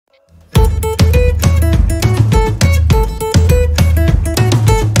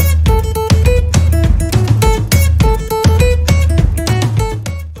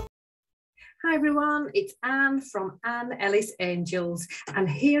Hi everyone, it's Anne from Anne Ellis Angels, and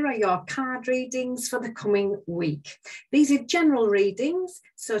here are your card readings for the coming week. These are general readings,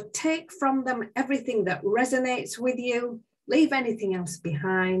 so take from them everything that resonates with you, leave anything else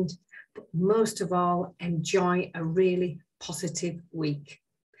behind, but most of all, enjoy a really positive week.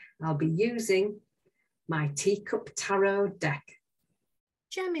 I'll be using my Teacup Tarot deck.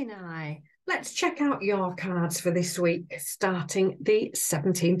 Gemini, let's check out your cards for this week, starting the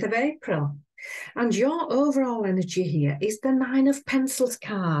 17th of April. And your overall energy here is the 9 of Pencils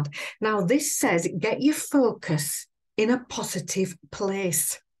card. Now, this says get your focus in a positive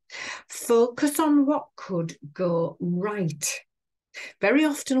place. Focus on what could go right. Very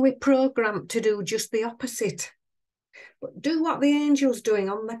often we're programmed to do just the opposite. But do what the angel's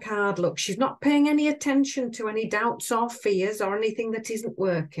doing on the card. Look, she's not paying any attention to any doubts or fears or anything that isn't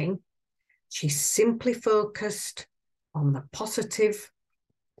working. She's simply focused on the positive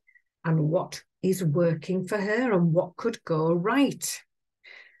and what is working for her and what could go right.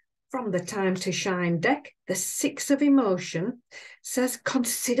 From the Time to Shine deck, the 6 of Emotion says,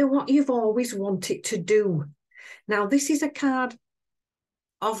 consider what you've always wanted to do. Now, this is a card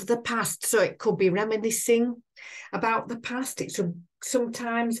of the past, so it could be reminiscing about the past.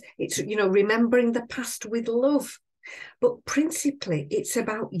 Sometimes it's, remembering the past with love. But principally, it's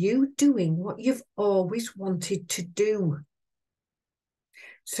about you doing what you've always wanted to do.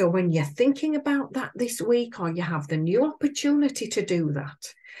 So when you're thinking about that this week, or you have the new opportunity to do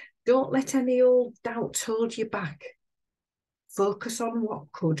that, don't let any old doubts hold you back. Focus on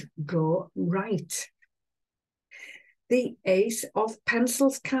what could go right. The Ace of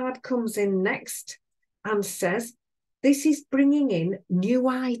Pencils card comes in next and says, this is bringing in new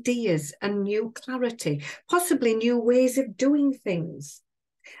ideas and new clarity, possibly new ways of doing things.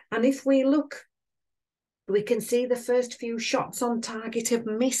 And if we look, we can see the first few shots on target have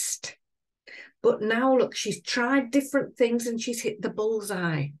missed. But now, look, she's tried different things and she's hit the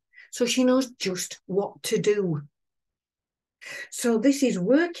bullseye. So she knows just what to do. So this is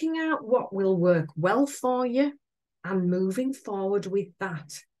working out what will work well for you and moving forward with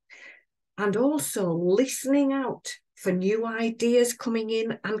that. And also listening out for new ideas coming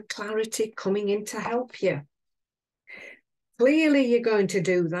in and clarity coming in to help you. Clearly, you're going to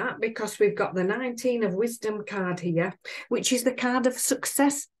do that because we've got the 19 of Wisdom card here, which is the card of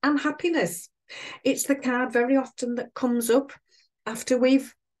success and happiness. It's the card very often that comes up after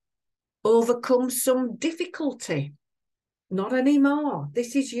we've overcome some difficulty. Not anymore.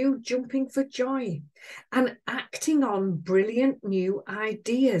 This is you jumping for joy and acting on brilliant new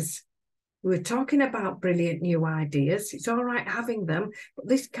ideas. We were talking about brilliant new ideas. It's all right having them, but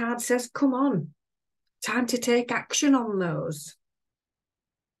this card says, come on. Time to take action on those.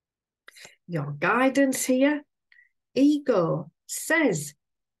 Your guidance here, Ego, says,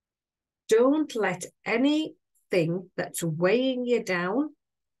 don't let anything that's weighing you down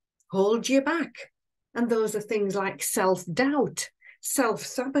hold you back. And those are things like self-doubt,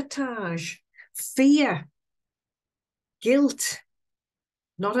 self-sabotage, fear, guilt.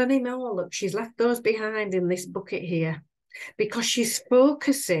 Not anymore. Look, she's left those behind in this bucket here. Because she's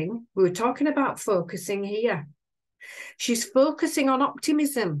focusing, we were talking about focusing here. She's focusing on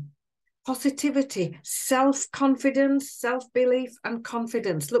optimism, positivity, self-confidence, self-belief and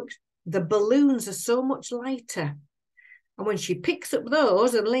confidence. Look, the balloons are so much lighter. And when she picks up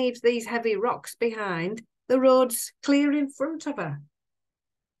those and leaves these heavy rocks behind, the road's clear in front of her.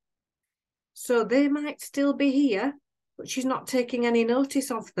 So they might still be here, but she's not taking any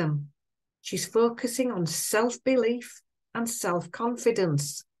notice of them. She's focusing on self-belief and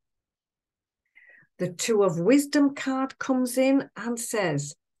self-confidence. The 2 of Wisdom card comes in and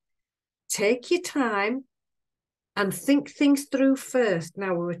says, take your time and think things through first.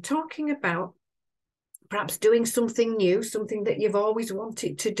 Now, we were talking about perhaps doing something new, something that you've always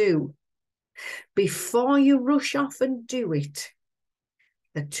wanted to do. Before you rush off and do it,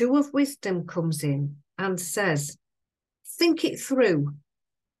 the 2 of Wisdom comes in and says, think it through.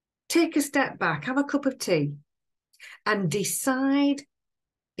 Take a step back, have a cup of tea, and decide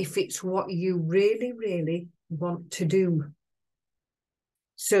if it's what you really, really want to do.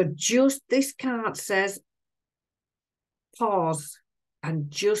 So just this card says, pause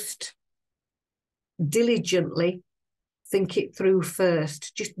and just diligently think it through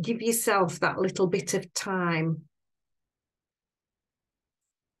first. Just give yourself that little bit of time.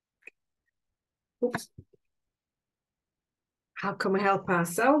 Oops. How can we help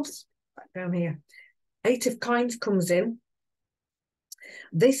ourselves? Back down here. 8 of Coins comes in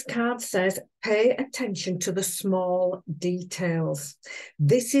This card says, pay attention to the small details.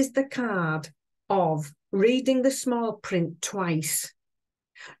 This is the card of reading the small print twice,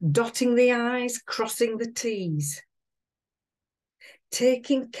 dotting the I's, crossing the T's,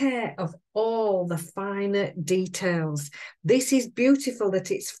 taking care of all the finer details. This is beautiful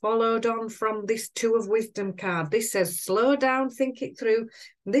that it's followed on from this Two of Wisdom card. This says, slow down, think it through.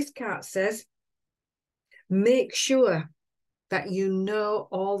 This card says, make sure that you know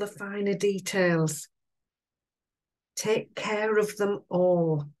all the finer details. Take care of them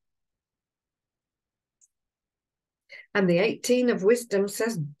all. And the 18 of Wisdom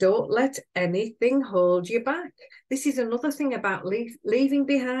says, don't let anything hold you back. This is another thing about leaving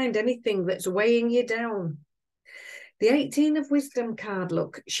behind anything that's weighing you down. The 18 of Wisdom card,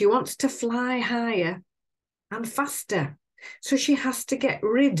 look, she wants to fly higher and faster. So she has to get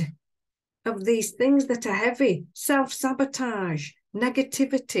rid of these things that are heavy: self-sabotage,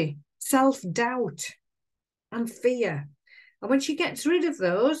 negativity, self-doubt, and fear. And when she gets rid of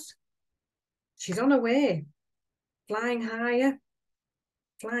those, she's on her way, flying higher,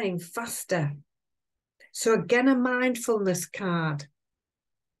 flying faster. So again, a mindfulness card.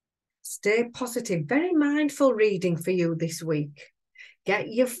 Stay positive. Very mindful reading for you this week.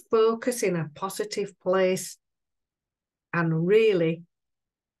 Get your focus in a positive place and really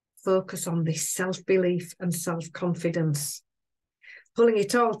focus on this self-belief and self-confidence. Pulling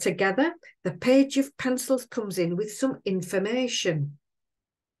it all together, the Page of Pencils comes in with some information.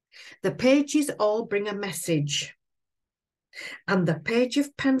 The pages all bring a message. And the Page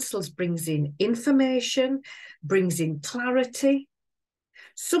of Pencils brings in information, brings in clarity.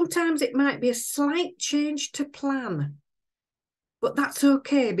 Sometimes it might be a slight change to plan, but that's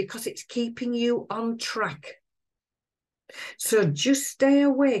okay because it's keeping you on track. So just stay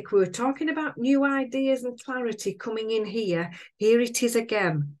awake. We were talking about new ideas and clarity coming in here. Here it is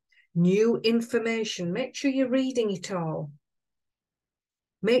again. New information. Make sure you're reading it all.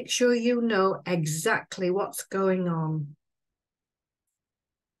 Make sure you know exactly what's going on.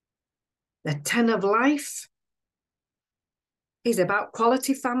 The 10 of Life is about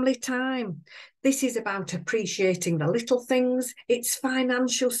quality family time. This is about appreciating the little things. It's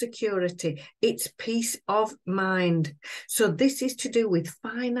financial security. It's peace of mind. So this is to do with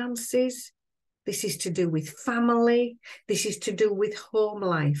finances. This is to do with family. This is to do with home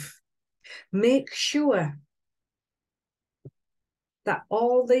life. Make sure that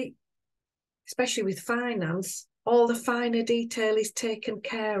especially with finance, all the finer detail is taken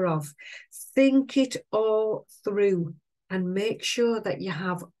care of. Think it all through and make sure that you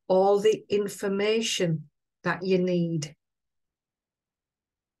have all the information that you need.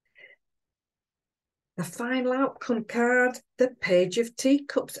 The final outcome card, the Page of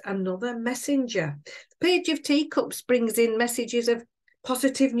Teacups, another messenger. The Page of Teacups brings in messages of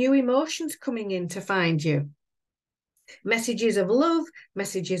positive new emotions coming in to find you. Messages of love,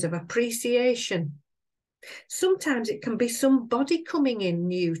 messages of appreciation. Sometimes it can be somebody coming in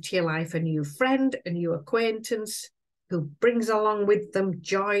new to your life, a new friend, a new acquaintance, who brings along with them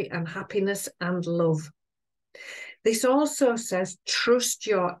joy and happiness and love. This also says, trust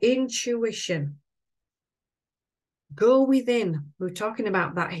your intuition. Go within. We're talking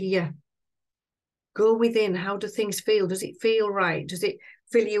about that here. Go within. How do things feel? Does it feel right? Does it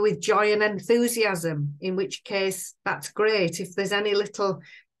fill you with joy and enthusiasm? In which case, that's great. If there's any little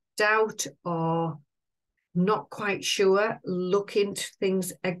doubt or not quite sure, look into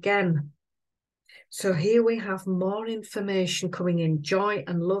things again. So here we have more information coming in, joy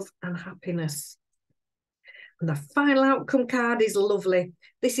and love and happiness. And the final outcome card is lovely.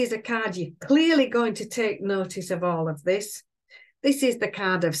 This is a card you're clearly going to take notice of all of this. This is the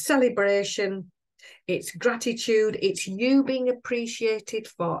card of celebration. It's gratitude. It's you being appreciated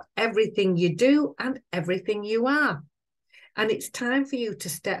for everything you do and everything you are. And it's time for you to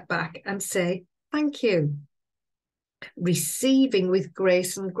step back and say, thank you. Receiving with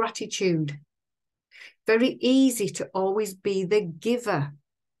grace and gratitude. Very easy to always be the giver.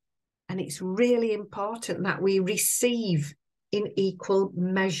 And it's really important that we receive in equal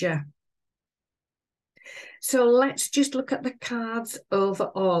measure. So let's just look at the cards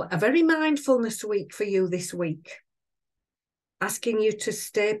overall. A very mindfulness week for you this week. Asking you to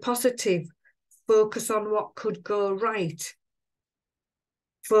stay positive. Focus on what could go right.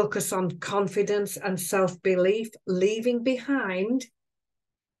 Focus on confidence and self-belief. Leaving behind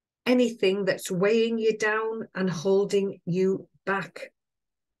anything that's weighing you down and holding you back.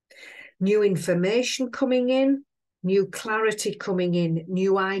 New information coming in, new clarity coming in,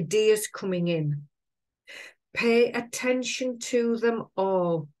 new ideas coming in. Pay attention to them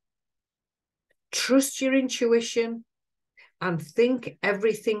all. Trust your intuition and think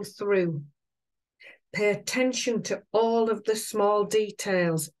everything through. Pay attention to all of the small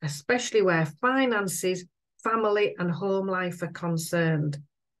details, especially where finances, family and home life are concerned.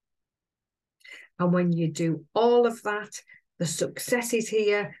 And when you do all of that, the success is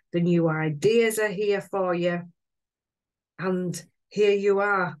here, the new ideas are here for you, and here you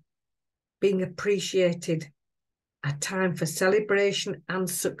are, being appreciated, a time for celebration and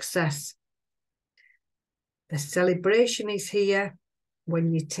success. The celebration is here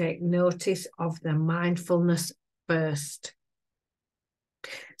when you take notice of the mindfulness first.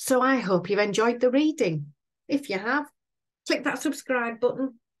 So I hope you've enjoyed the reading. If you have, click that subscribe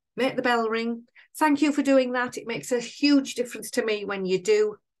button, make the bell ring. Thank you for doing that. It makes a huge difference to me when you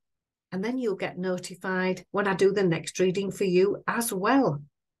do. And then you'll get notified when I do the next reading for you as well.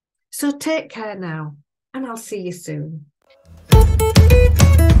 So take care now, and I'll see you soon.